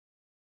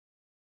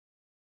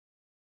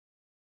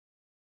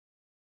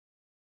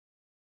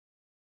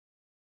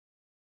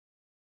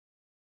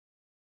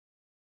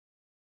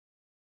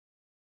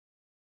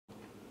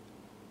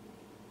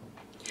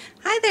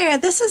Hi there,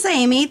 this is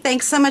Amy.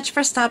 Thanks so much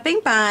for stopping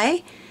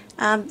by.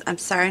 I'm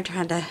sorry, I'm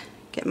trying to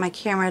get my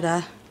camera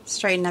to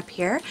straighten up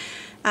here.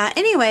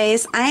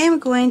 Anyways, I am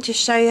going to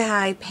show you how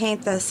I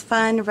paint this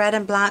fun red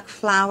and black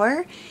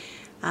flower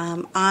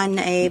on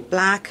a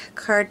black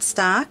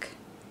cardstock.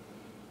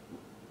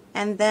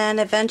 And then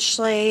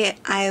eventually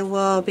I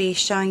will be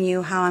showing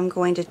you how I'm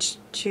going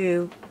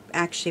to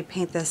actually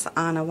paint this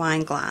on a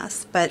wine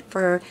glass. But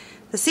for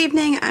this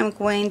evening, I'm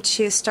going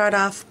to start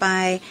off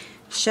by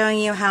showing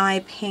you how I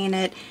paint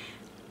it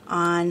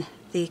on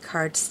the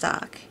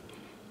cardstock.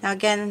 Now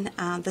again,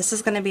 this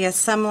is going to be a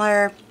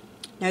similar,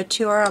 no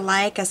two are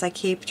alike, as I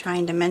keep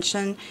trying to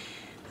mention.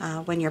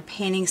 When you're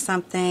painting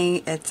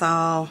something, it's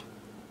all,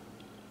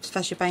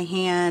 especially by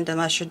hand,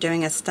 unless you're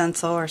doing a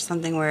stencil or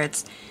something where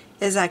it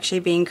is actually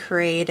being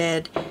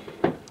created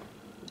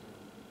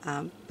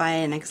by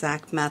an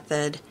exact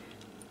method.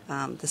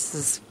 This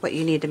is what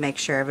you need to make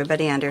sure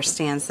everybody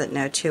understands, that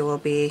no two will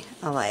be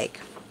alike.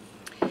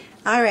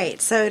 Alright,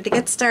 so to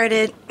get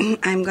started,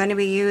 I'm going to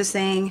be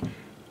using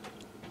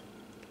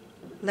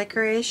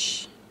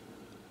licorice.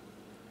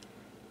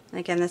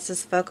 Again, this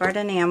is Folk Art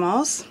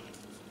Enamels,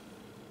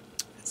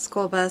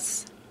 School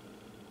Bus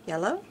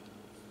Yellow,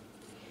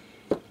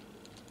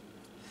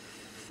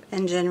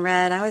 Engine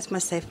Red, I always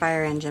must say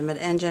Fire Engine, but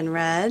Engine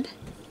Red,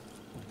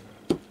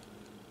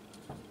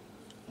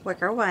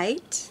 Wicker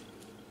White,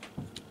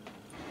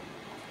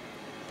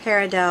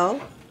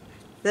 Peridot.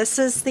 This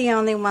is the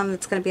only one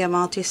that's going to be a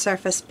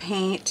multi-surface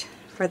paint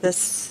for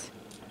this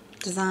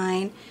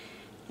design,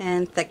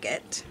 and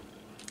Thicket.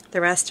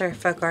 The rest are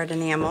Folk Art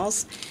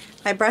Enamels.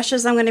 My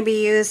brushes I'm going to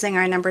be using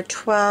are number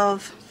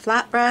 12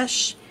 flat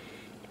brush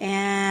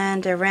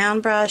and a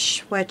round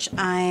brush, which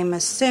I'm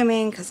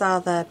assuming, because all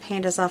the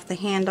paint is off the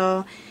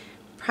handle,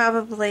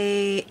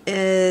 probably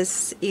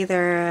is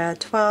either a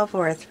 12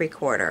 or a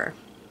 3/4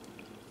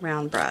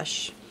 round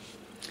brush.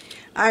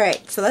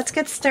 Alright, so let's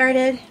get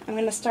started. I'm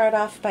going to start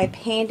off by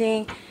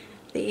painting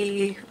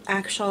the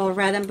actual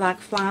red and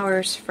black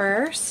flowers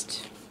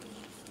first.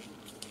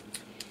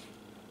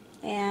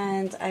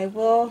 And I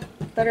will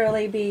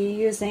literally be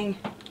using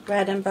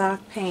red and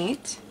black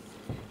paint,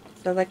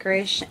 the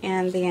licorice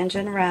and the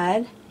engine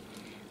red,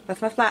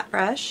 with my flat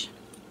brush.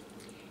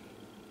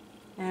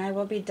 And I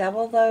will be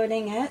double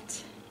loading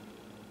it.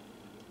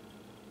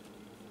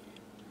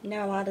 I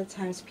know a lot of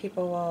times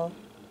people will,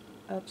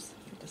 oops,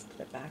 I just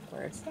did it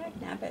backwards.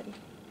 Nab it.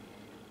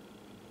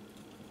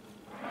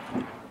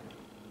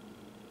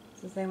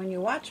 So then when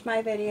you watch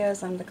my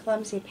videos, I'm the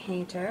clumsy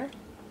painter.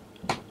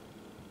 I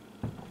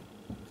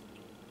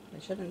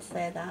shouldn't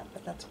say that,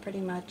 but that's pretty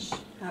much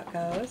how it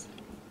goes.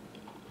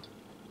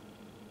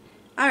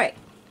 Alright,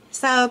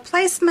 so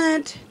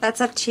placement, that's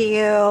up to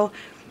you.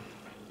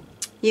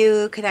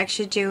 You could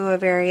actually do a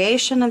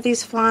variation of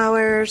these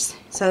flowers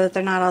so that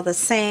they're not all the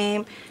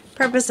same.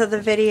 Purpose of the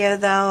video,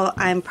 though,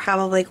 I'm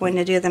probably going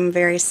to do them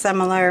very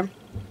similar.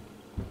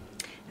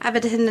 I have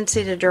a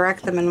tendency to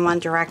direct them in one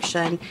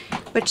direction,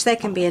 which they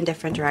can be in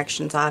different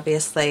directions,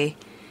 obviously.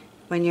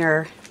 When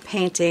you're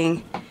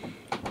painting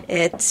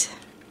it,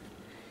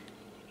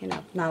 you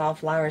know, not all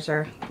flowers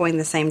are going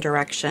the same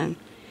direction.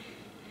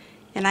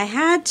 And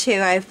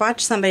I've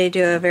watched somebody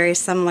do a very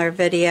similar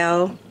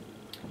video.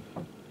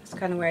 That's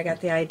kind of where I got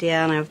the idea,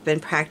 and I've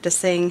been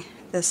practicing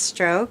this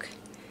stroke.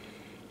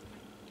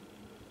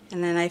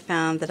 And then I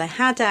found that I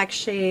had to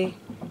actually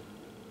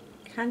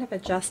kind of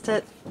adjust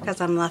it because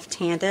I'm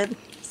left-handed,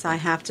 so I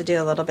have to do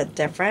a little bit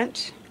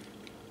different.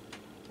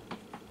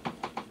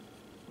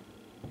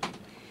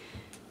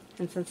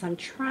 And since I'm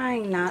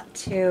trying not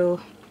to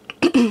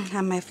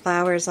have my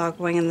flowers all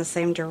going in the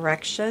same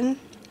direction,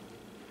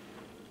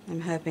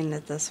 I'm hoping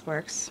that this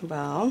works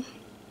well.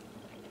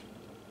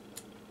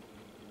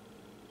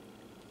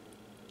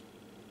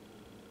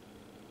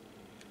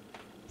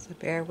 So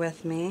bear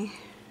with me.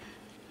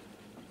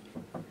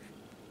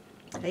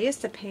 I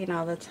used to paint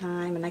all the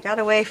time, and I got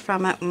away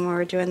from it when we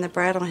were doing the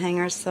bridal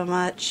hangers so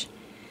much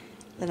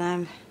that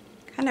I'm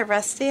kind of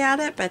rusty at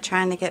it, but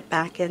trying to get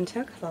back into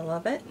it because I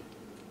love it.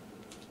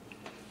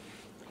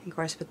 Of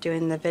course, with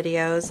doing the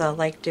videos, I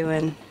like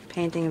doing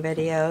painting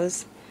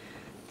videos,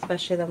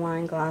 especially the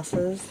wine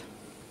glasses.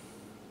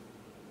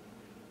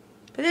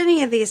 But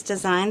any of these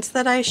designs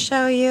that I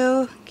show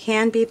you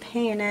can be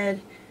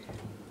painted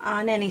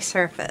on any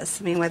surface.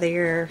 I mean, whether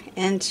you're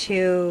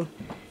into,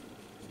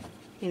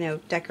 you know,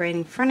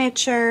 decorating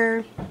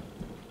furniture,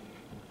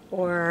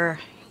 or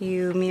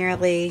you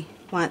merely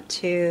want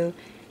to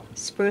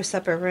spruce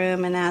up a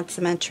room and add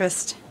some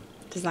interest,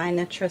 design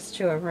interest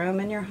to a room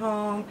in your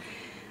home.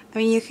 I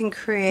mean, you can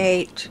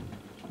create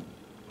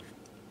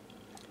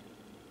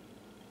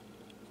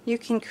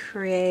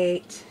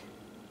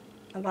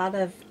a lot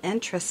of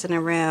interest in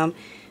a room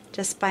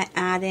just by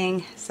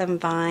adding some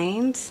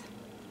vines,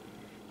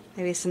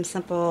 maybe some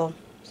simple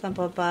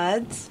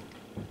buds,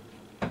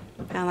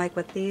 kind of like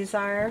what these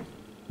are.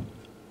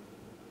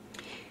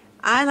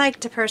 I like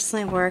to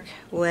personally work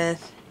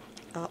with,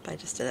 oh, I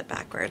just did it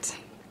backwards.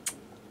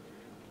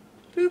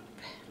 Boop.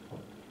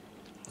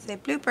 Say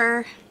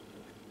blooper.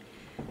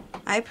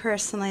 I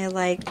personally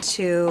like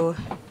to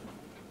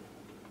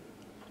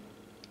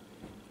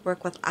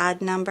work with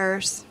odd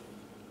numbers,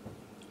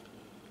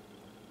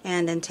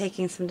 and in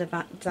taking some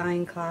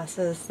design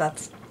classes,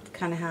 that's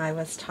kind of how I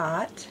was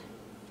taught,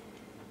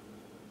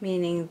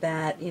 meaning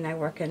that, you know, I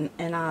work in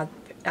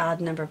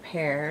odd number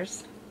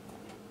pairs.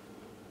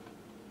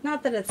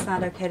 Not that it's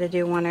not okay to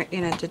do one, or,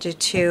 you know, to do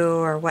two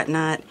or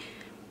whatnot,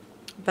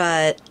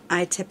 but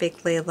I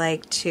typically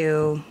like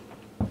to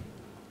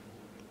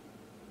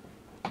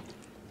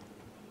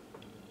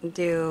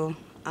do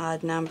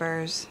odd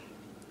numbers.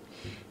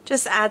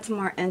 Just adds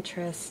more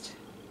interest,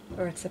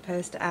 or it's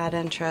supposed to add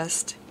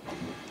interest.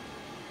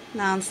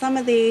 Now on some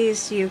of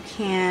these you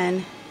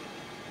can,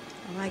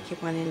 oh, I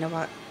keep wanting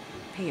to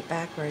paint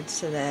backwards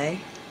today.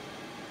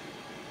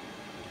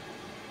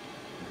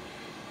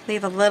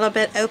 Leave a little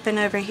bit open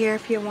over here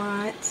if you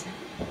want.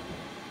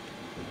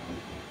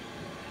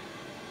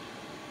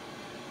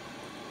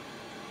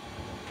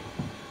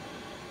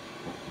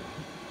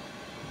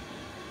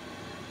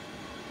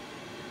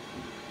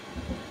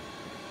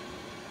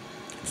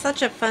 It's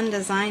such a fun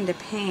design to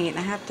paint,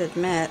 I have to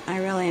admit. I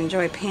really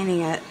enjoy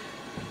painting it.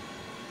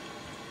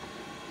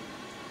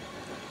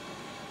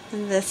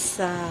 And this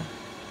the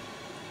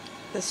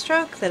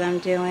stroke that I'm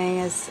doing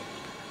is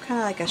kind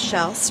of like a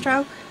shell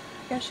stroke,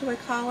 I guess you would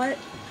call it.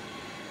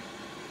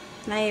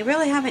 And I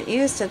really haven't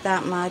used it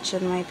that much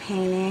in my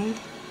painting,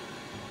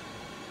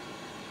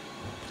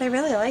 but I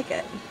really like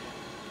it.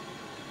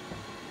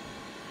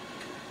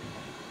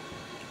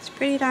 It's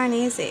pretty darn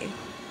easy.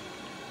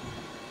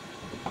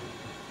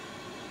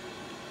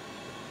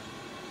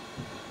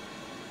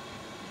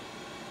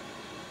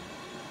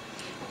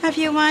 If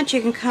you want,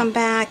 you can come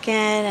back in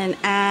and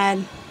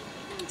add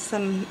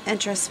some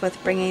interest with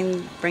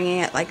bringing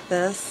it like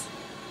this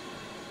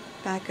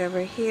back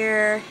over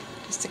here,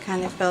 just to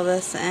kind of fill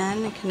this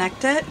in and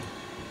connect it.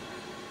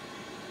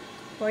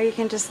 Or you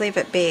can just leave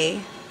it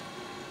be.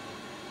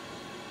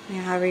 You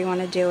know, however you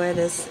want to do it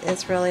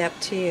is really up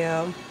to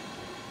you.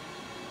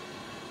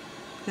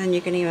 Then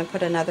you can even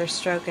put another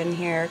stroke in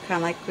here, kind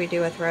of like we do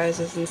with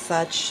roses and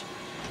such,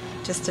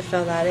 just to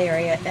fill that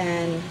area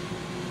in.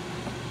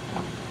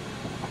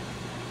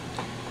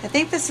 I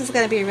think this is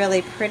going to be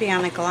really pretty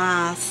on a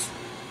glass.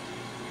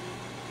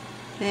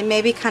 And it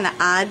may be kind of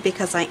odd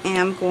because I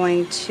am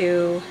going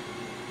to,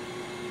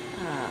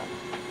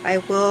 I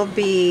will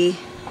be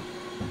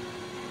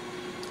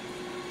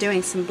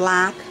doing some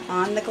black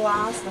on the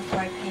glass before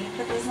I paint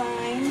the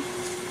design.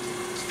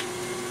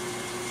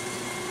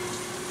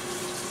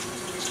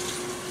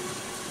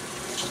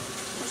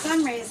 For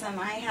some reason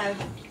I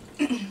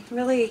have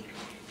really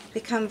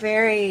become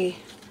very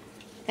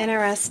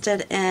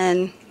interested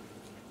in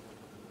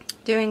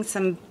doing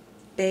some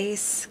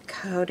base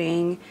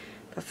coating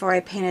before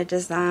I paint a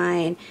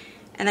design.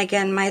 And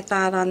again, my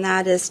thought on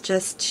that is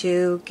just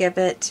to give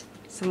it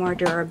some more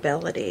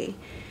durability.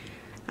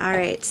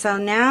 Alright, so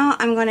now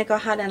I'm going to go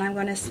ahead and I'm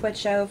going to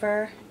switch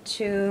over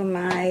to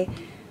my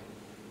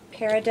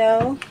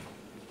Peridot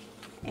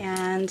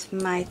and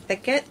my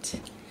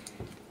Thicket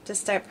to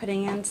start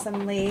putting in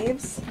some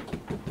leaves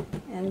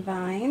and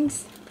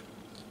vines.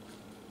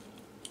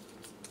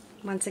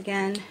 Once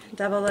again,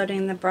 double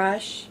loading the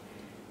brush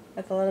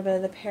with a little bit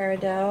of the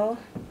Peridot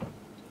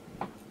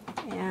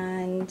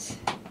and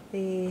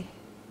the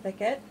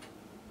Thicket.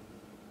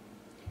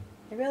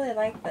 I really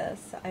like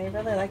this. I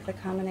really like the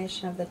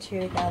combination of the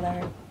two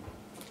together.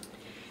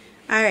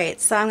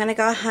 Alright, so I'm going to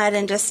go ahead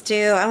and just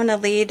do, I want to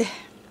lead,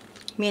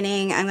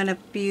 meaning I'm going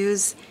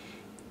to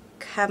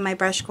have my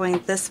brush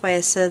going this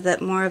way so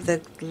that more of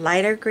the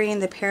lighter green,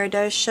 the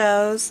Peridot,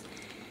 shows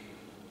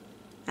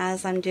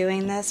as I'm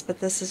doing this, but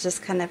this is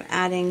just kind of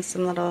adding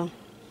some little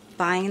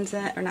vines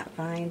in it, or not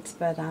vines,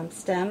 but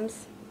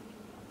stems.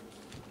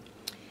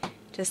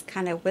 Just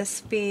kind of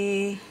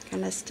wispy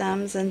kind of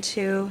stems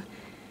into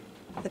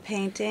the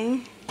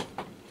painting.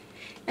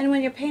 And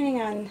when you're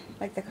painting on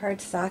like the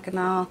cardstock and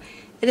all,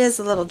 it is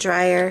a little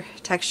drier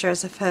texture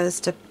as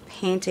opposed to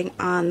painting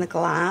on the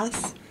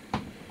glass.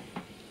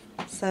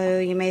 So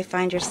you may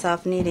find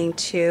yourself needing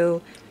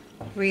to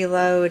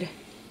reload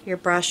your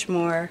brush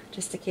more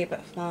just to keep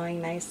it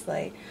flowing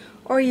nicely.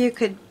 Or you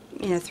could,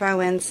 you know,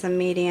 throw in some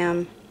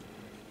medium,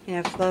 you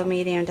know, flow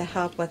medium to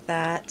help with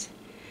that.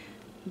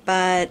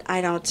 But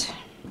I don't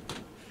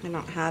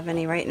have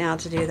any right now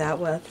to do that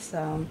with,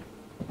 so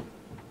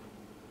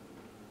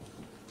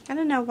I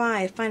don't know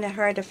why. I find it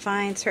hard to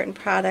find certain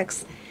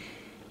products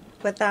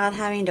without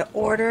having to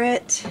order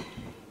it,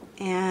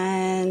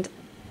 and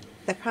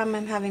the problem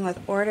I'm having with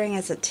ordering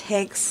is it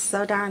takes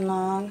so darn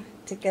long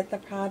to get the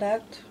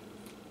product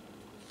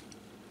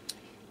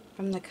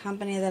from the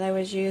company that I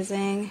was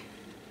using.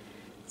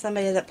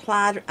 Somebody that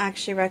Plaid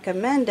actually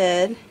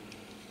recommended,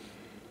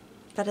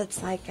 but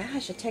it's like,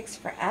 gosh, it takes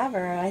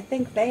forever. I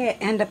think they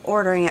end up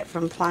ordering it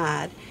from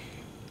Plaid,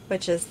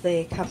 which is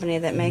the company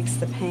that makes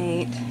the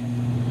paint.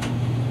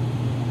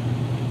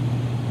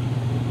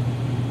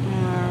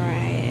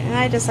 Alright, and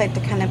I just like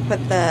to kind of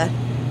put the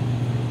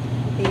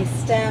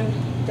stem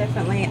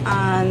differently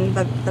on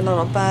the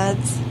little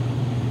buds.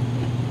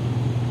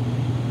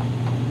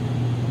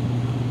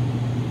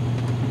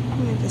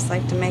 Just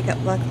like to make it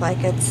look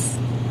like it's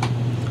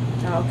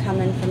all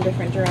coming from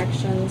different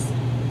directions.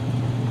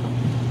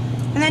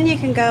 And then you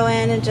can go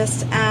in and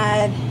just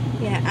add,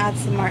 add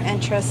some more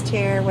interest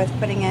here with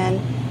putting in,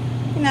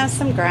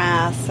 some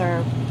grass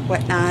or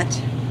whatnot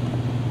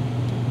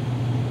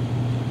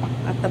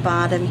at the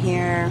bottom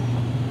here.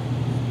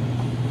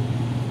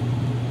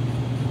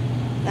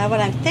 Now what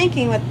I'm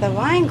thinking with the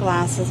wine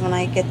glasses when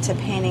I get to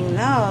painting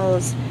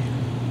those,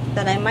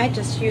 that I might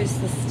just use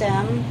the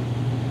stem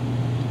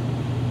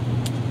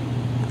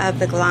of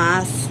the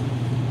glass,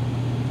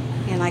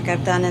 like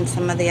I've done in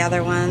some of the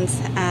other ones,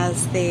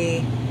 as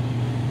the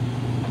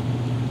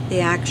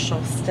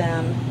actual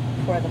stem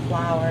for the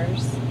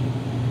flowers.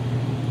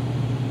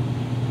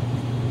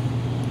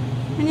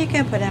 And you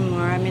can put in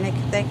more. I mean,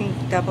 they can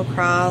double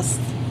cross.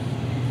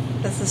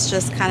 This is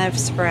just kind of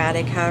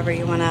sporadic, however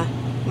you want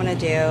to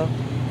do.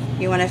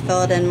 You want to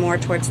fill it in more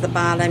towards the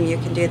bottom, you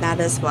can do that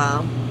as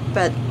well.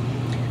 But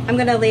I'm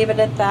going to leave it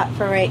at that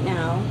for right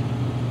now.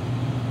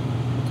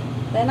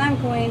 Then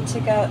I'm going to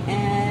go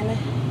in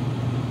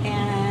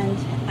and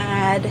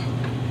add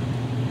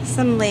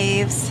some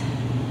leaves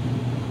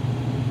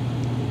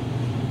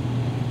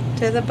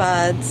to the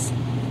buds,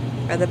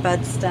 or the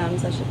bud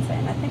stems I should say.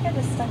 And I think I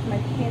just stuck my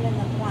paint in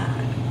the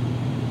black.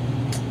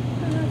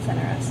 Oh, that's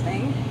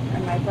interesting. Or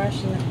my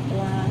brush in the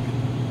black.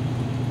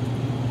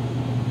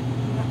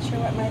 I'm not sure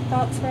what my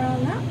thoughts were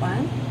on that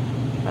one,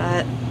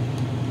 but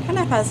kind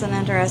of has an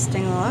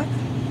interesting look,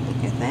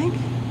 don't you think?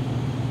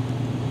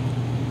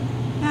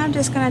 Now I'm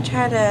just going to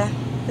try to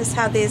just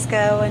have these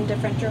go in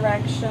different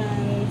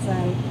directions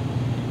and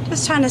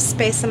just trying to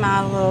space them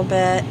out a little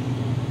bit.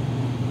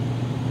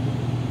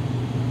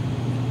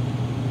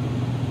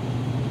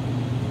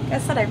 Like I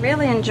said, I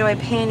really enjoy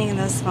painting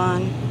this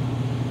one.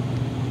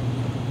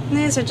 And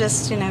these are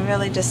just,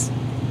 really just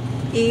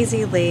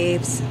easy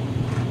leaves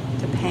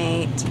to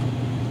paint.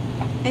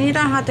 And you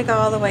don't have to go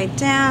all the way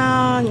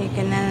down. You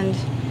can end,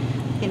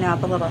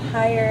 up a little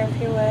higher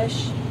if you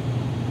wish.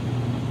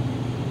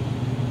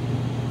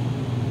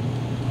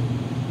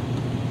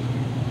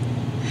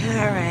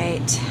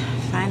 Alright,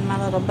 find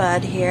my little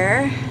bud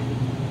here.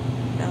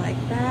 Go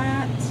like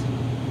that.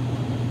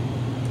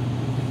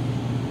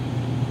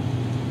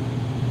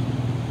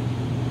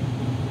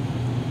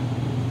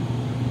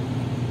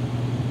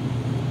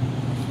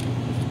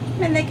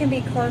 And they can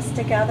be close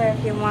together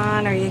if you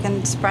want, or you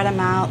can spread them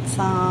out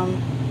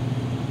some.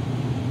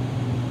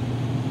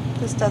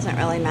 This doesn't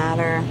really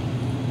matter.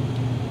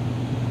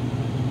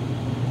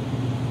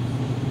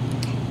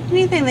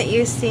 Anything that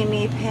you see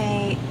me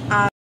paint,